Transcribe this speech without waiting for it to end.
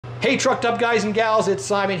Hey Trucked Up guys and gals, it's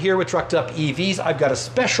Simon here with Trucked Up EVs. I've got a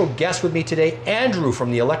special guest with me today, Andrew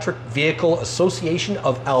from the Electric Vehicle Association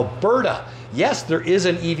of Alberta. Yes, there is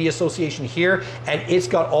an EV association here, and it's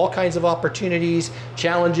got all kinds of opportunities,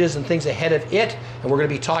 challenges, and things ahead of it. And we're going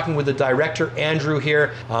to be talking with the director, Andrew,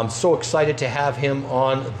 here. I'm so excited to have him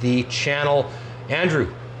on the channel.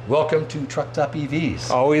 Andrew, welcome to Trucked Up EVs.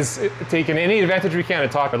 Always taking any advantage we can to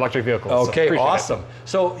talk electric vehicles. Okay, so awesome.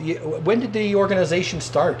 So when did the organization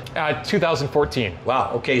start? 2014.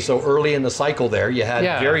 Wow, okay, so early in the cycle there, you had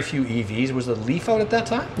very few EVs. Was the Leaf out at that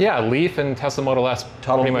time? Yeah, Leaf and Tesla Model S,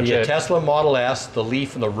 pretty much it. Tesla Model S, the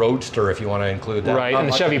Leaf, and the Roadster, if you want to include that. Right, and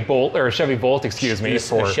the Chevy Volt, excuse me.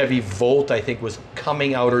 The Chevy Volt, I think, was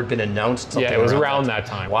coming out or had been announced. Yeah, it was around that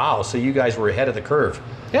time. Wow, so you guys were ahead of the curve.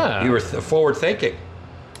 Yeah. You were forward thinking.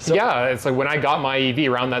 So, yeah, it's like when I got my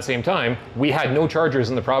EV around that same time, we had no chargers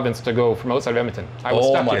in the province to go from outside of Edmonton. I was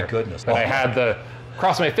stuck here. Oh my goodness. But I had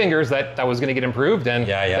cross my fingers that was going to get improved, and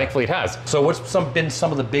thankfully it has. So what's been some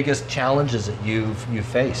of the biggest challenges that you've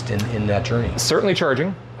faced in that journey? Certainly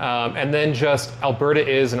charging, and then just Alberta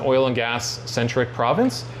is an oil and gas centric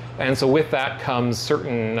province, and so with that comes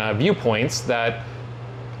certain viewpoints that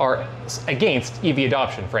are against EV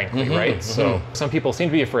adoption, frankly, right? So some people seem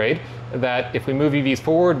to be afraid that if we move EVs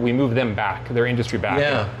forward, we move them back, their industry back.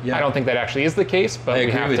 I don't think that actually is the case, but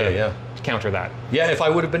we have to counter that. Yeah, if I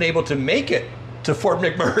would have been able to make it to Fort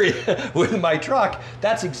McMurray with my truck,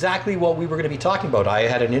 that's exactly what we were going to be talking about. I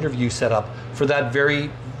had an interview set up for that very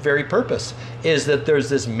purpose, is that there's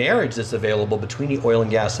this marriage that's available between the oil and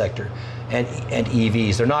gas sector and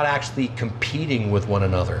EVs. They're not actually competing with one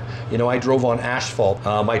another. You know, I drove on asphalt.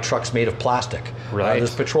 My truck's made of plastic. Right.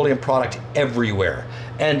 There's petroleum product everywhere.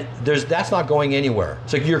 And that's not going anywhere.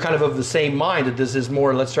 So you're kind of the same mind that this is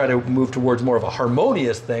more, let's try to move towards more of a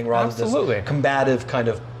harmonious thing rather than this combative kind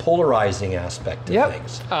of polarizing aspect of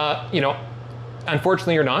things. You know,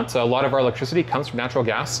 unfortunately or not, a lot of our electricity comes from natural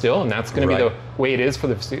gas still, and that's going to be the way it is for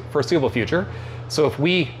the foreseeable future. So if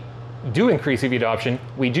we do increase EV adoption,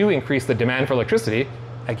 we do increase the demand for electricity.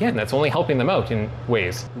 Again, that's only helping them out in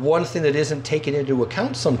ways. One thing that isn't taken into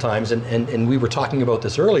account sometimes, and we were talking about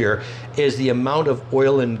this earlier, is the amount of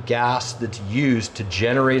oil and gas that's used to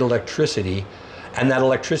generate electricity, and that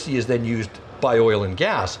electricity is then used by oil and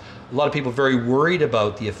gas. A lot of people are very worried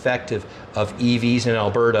about the effect of EVs in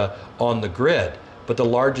Alberta on the grid, but the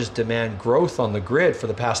largest demand growth on the grid for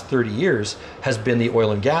the past 30 years has been the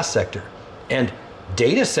oil and gas sector. And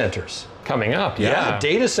data centers. Coming up, yeah.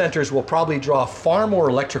 Data centers will probably draw far more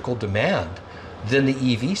electrical demand than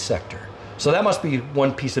the EV sector. So that must be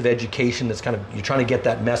one piece of education that's kind of, you're trying to get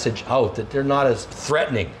that message out, that they're not as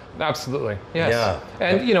threatening. Absolutely, yes. Yeah.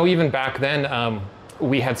 And you know, even back then,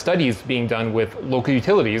 we had studies being done with local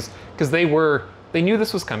utilities because they knew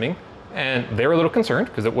this was coming, and they were a little concerned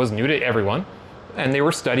because it was new to everyone. And they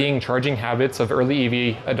were studying charging habits of early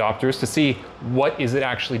EV adopters to see what is it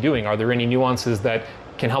actually doing. Are there any nuances that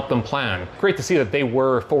can help them plan? Great to see that they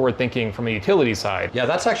were forward thinking from a utility side. Yeah,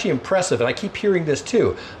 that's actually impressive, and I keep hearing this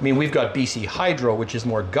too. I mean, we've got BC Hydro, which is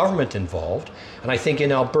more government involved, and I think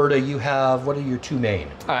in Alberta you have, what are your two main?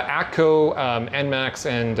 ATCO, NMAX,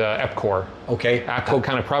 and EPCOR. Okay. ATCO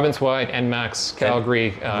kind of province-wide, NMAX,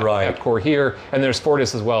 Calgary, EPCOR here, and there's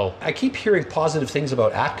Fortis as well. I keep hearing positive things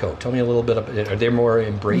about ATCO. Tell me a little bit about it. Are they more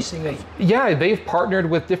embracing of? Yeah, they've partnered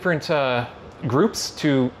with different groups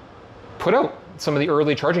to put out some of the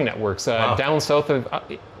early charging networks. Down south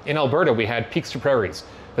in Alberta, we had Peaks to Prairies,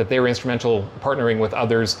 that they were instrumental partnering with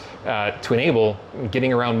others to enable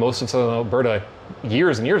getting around most of southern Alberta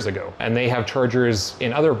years and years ago. And they have chargers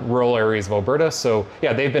in other rural areas of Alberta. So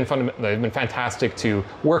yeah, they've been fantastic to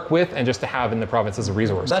work with and just to have in the province as a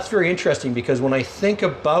resource. That's very interesting, because when I think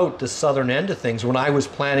about the southern end of things, when I was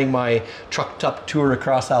planning my Trucked Up tour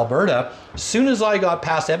across Alberta, as soon as I got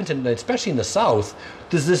past Edmonton, especially in the south,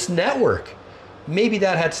 there's this network. Maybe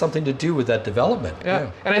that had something to do with that development.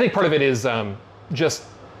 Yeah. And I think part of it is just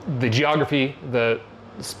the geography, the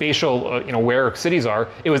spatial, where cities are.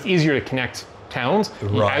 It was easier to connect towns.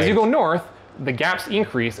 As you go north, the gaps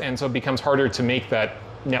increase, and so it becomes harder to make that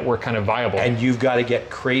network kind of viable. And you've got to get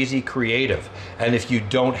crazy creative. And if you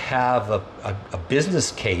don't have a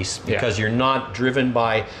business case, because you're not driven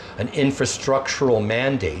by an infrastructural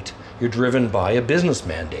mandate, you're driven by a business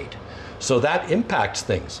mandate. So that impacts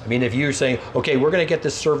things. I mean, if you're saying, okay, we're going to get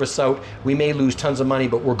this service out, we may lose tons of money,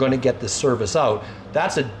 but we're going to get this service out,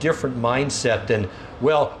 that's a different mindset than,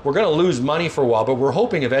 well, we're going to lose money for a while, but we're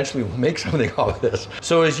hoping eventually we'll make something out of this.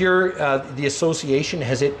 So is the association,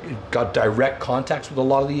 has it got direct contacts with a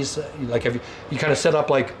lot of these? Like, have you kind of set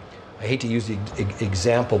up like I hate to use the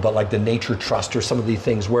example, but like the Nature Trust or some of these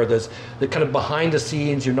things where there's the kind of behind the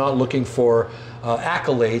scenes, you're not looking for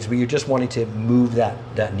accolades, but you're just wanting to move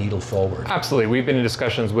that needle forward. Absolutely. We've been in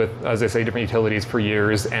discussions with, as I say, different utilities for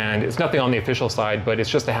years, and it's nothing on the official side, but it's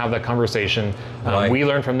just to have that conversation. Right. We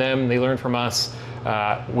learn from them, they learn from us.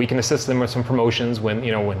 We can assist them with some promotions when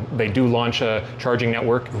they do launch a charging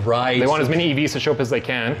network. Right. They want as many EVs to show up as they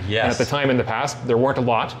can. Yes. And at the time in the past, there weren't a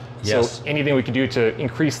lot. Yes. So anything we could do to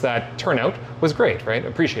increase that turnout was great, right?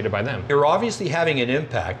 Appreciated by them. You're obviously having an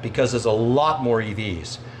impact because there's a lot more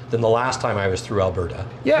EVs than the last time I was through Alberta.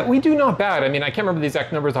 Yeah, we do not bad. I mean, I can't remember the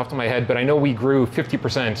exact numbers off the top of my head, but I know we grew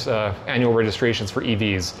 50% annual registrations for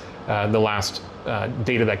EVs the last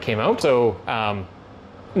data that came out. So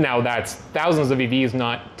now that's thousands of EVs,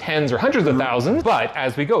 not tens or hundreds of thousands, but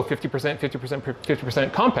as we go 50%, 50%,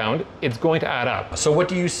 50% compound, it's going to add up. So what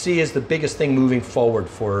do you see as the biggest thing moving forward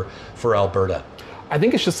for Alberta? I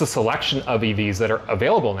think it's just the selection of EVs that are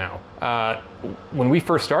available now. When we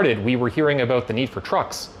first started, we were hearing about the need for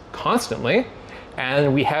trucks constantly,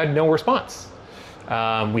 and we had no response.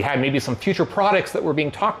 We had maybe some future products that were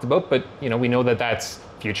being talked about, but we know that that's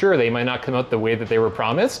future. They might not come out the way that they were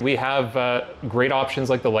promised. We have great options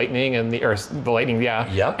like the Lightning and the Lightning,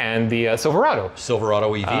 Yep. and the Silverado.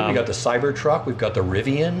 Silverado EV. We got the Cybertruck. We've got the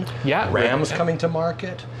Rivian. Yeah, Ram's coming to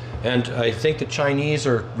market. And I think the Chinese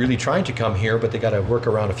are really trying to come here, but they got to work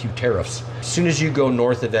around a few tariffs. As soon as you go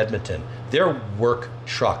north of Edmonton, they're work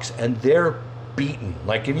trucks, and they're beaten.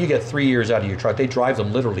 Like if you get 3 years out of your truck, they drive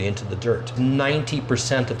them literally into the dirt.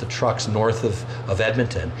 90% of the trucks north of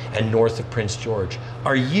Edmonton and north of Prince George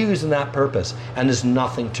are used in that purpose, and there's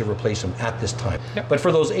nothing to replace them at this time. Yep. But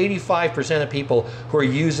for those 85% of people who are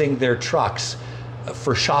using their trucks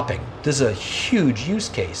for shopping, this is a huge use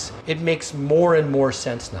case. It makes more and more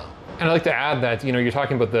sense now. And I'd like to add that you're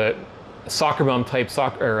talking about the soccer mom type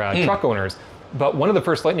truck owners, but one of the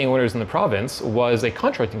first Lightning owners in the province was a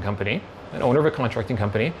contracting company, an owner of a contracting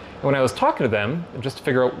company. And when I was talking to them, just to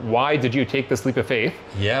figure out why did you take this leap of faith?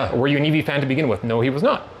 Yeah. Were you an EV fan to begin with? No, he was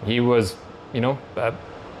not. He was, a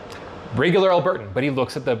regular Albertan, but he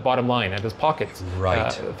looks at the bottom line, at his pockets,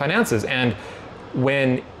 Right. Finances. And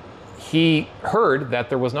when he heard that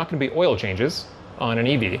there was not going to be oil changes on an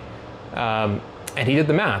EV, and he did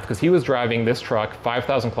the math because he was driving this truck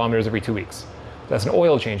 5,000 kilometers every 2 weeks. That's an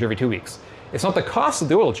oil change every 2 weeks. It's not the cost of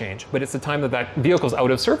the oil change, but it's the time that vehicle's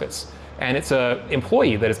out of service. And it's an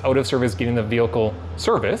employee that is out of service getting the vehicle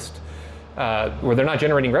serviced where they're not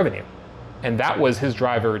generating revenue. And that was his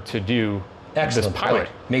driver to do this pilot.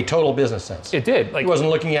 Point. Made total business sense. It did. He wasn't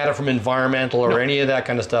looking at it from environmental or any of that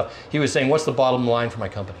kind of stuff. He was saying, what's the bottom line for my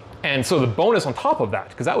company? And so the bonus on top of that,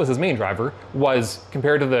 because that was his main driver, was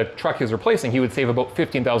compared to the truck he was replacing, he would save about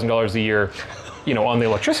 $15,000 a year, on the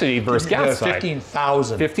electricity versus gas side.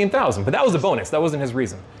 15,000. 15,000, but that was the bonus. That wasn't his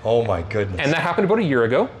reason. Oh my goodness. And that happened about a year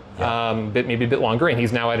ago, maybe a bit longer, and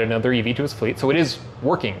he's now added another EV to his fleet, so it is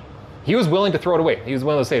working. He was willing to throw it away. He was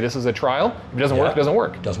willing to say, this is a trial. If it doesn't work, it doesn't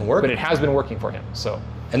work. It doesn't work. But it has been working for him, so.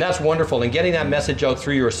 And that's wonderful. And getting that message out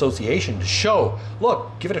through your association to show,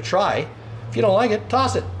 look, give it a try. If you don't like it,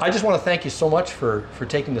 toss it. I just want to thank you so much for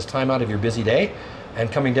taking this time out of your busy day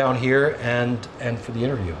and coming down here and for the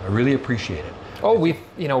interview. I really appreciate it. Oh,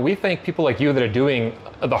 we thank people like you that are doing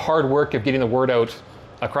the hard work of getting the word out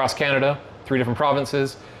across Canada, 3 different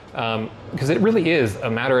provinces, because it really is a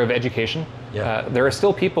matter of education. Yeah. There are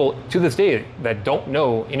still people to this day that don't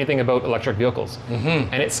know anything about electric vehicles,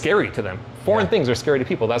 and it's scary to them. Foreign things are scary to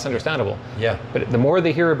people. That's understandable. Yeah. But the more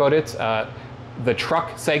they hear about it, the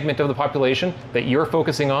truck segment of the population that you're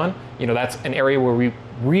focusing on, that's an area where we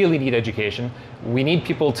really need education. We need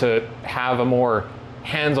people to have a more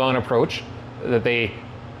hands-on approach that they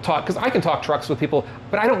talk, because I can talk trucks with people,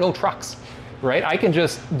 but I don't know trucks, right? I can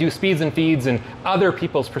just do speeds and feeds and other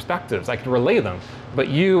people's perspectives. I can relay them, but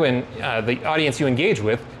you and the audience you engage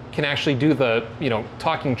with can actually do the,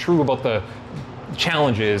 talking true about the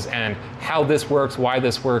challenges and how this works, why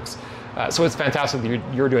this works. So it's fantastic that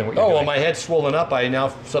you're doing what you're doing. Well, my head's swollen up. I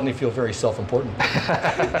now suddenly feel very self-important.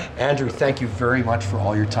 Andrew, thank you very much for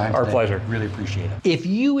all your time Our today. pleasure. Really appreciate it. If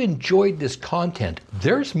you enjoyed this content,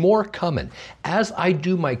 there's more coming. As I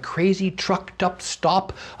do my crazy trucked up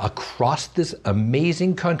stop across this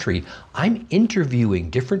amazing country, I'm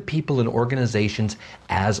interviewing different people and organizations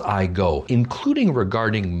as I go, including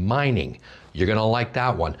regarding mining. You're going to like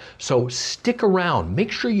that one. So stick around.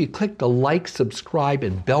 Make sure you click the like, subscribe,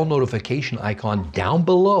 and bell notification icon down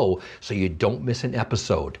below so you don't miss an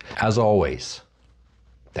episode. As always,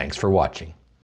 thanks for watching.